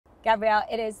Gabriel,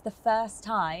 it is the first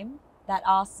time that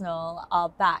Arsenal are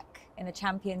back in the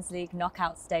Champions League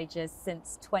knockout stages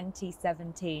since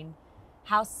 2017.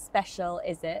 How special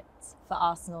is it for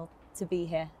Arsenal to be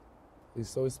here? It's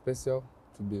so special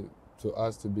to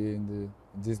us to be in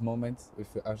this moment with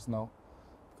Arsenal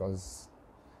because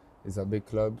it's a big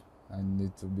club and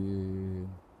need to be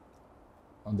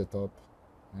on the top.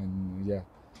 And yeah,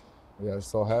 we are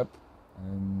so happy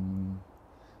and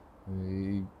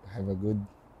we have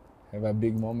a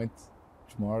big moment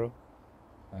tomorrow.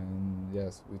 And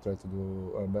yes, we try to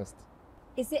do our best.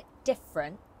 Is it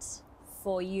different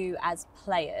for you as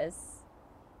players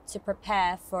to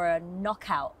prepare for a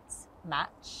knockout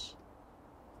match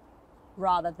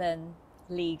rather than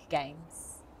league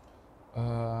games?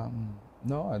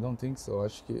 No, I don't think so.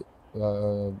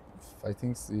 I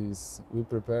think we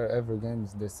prepare every game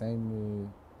is the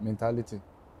same mentality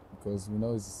because we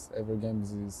know every game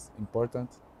is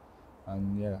important,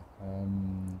 and yeah,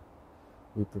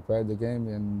 we prepare the game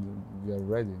and we are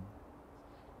ready.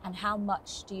 And how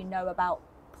much do you know about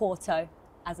Porto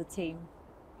as a team?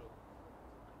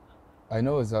 I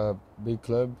know it's a big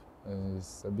club,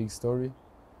 it's a big story,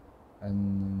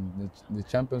 and the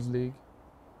Champions League,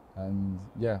 and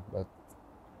yeah, but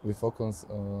we focus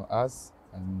on us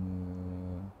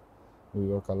and we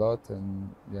work a lot,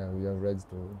 and yeah, we are ready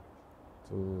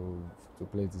to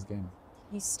play this game.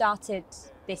 You started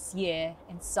this year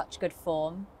in such good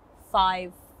form,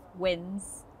 5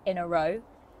 wins in a row.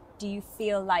 Do you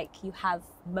feel like you have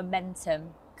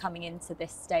momentum coming into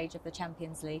this stage of the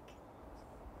Champions League?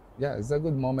 Yeah, it's a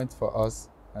good moment for us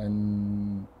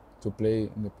and to play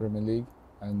in the Premier League,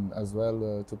 and as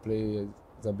well to play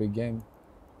the big game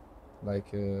like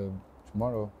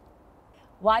tomorrow.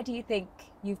 Why do you think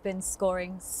you've been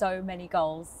scoring so many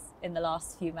goals in the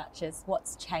last few matches?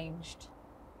 What's changed?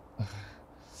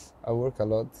 I work a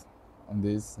lot on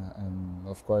this, and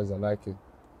of course I like it.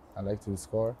 I like to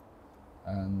score,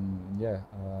 and yeah,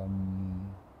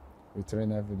 we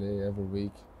train every day, every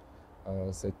week,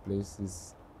 set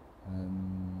places,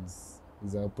 and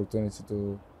it's an opportunity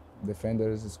to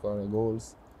defenders to score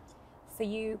goals. For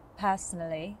you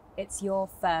personally, it's your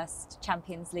first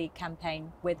Champions League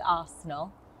campaign with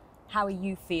Arsenal. How are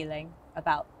you feeling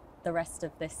about the rest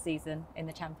of this season in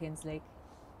the Champions League?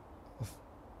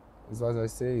 It's what I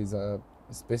say, it's a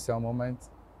special moment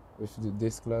with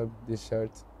this club. This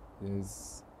shirt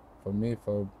is for me,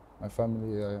 for my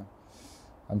family.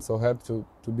 I'm so happy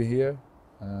to be here,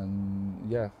 and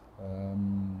yeah,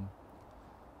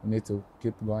 we need to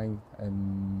keep going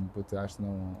and put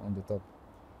Arsenal on the top.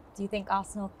 Do you think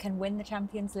Arsenal can win the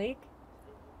Champions League?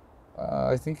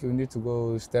 I think we need to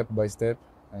go step by step,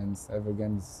 and every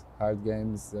game is hard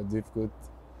games, difficult.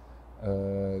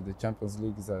 The Champions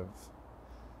League is a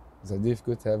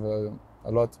difficult, have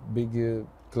a lot big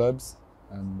clubs,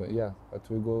 and but yeah, but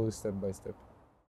we go step by step.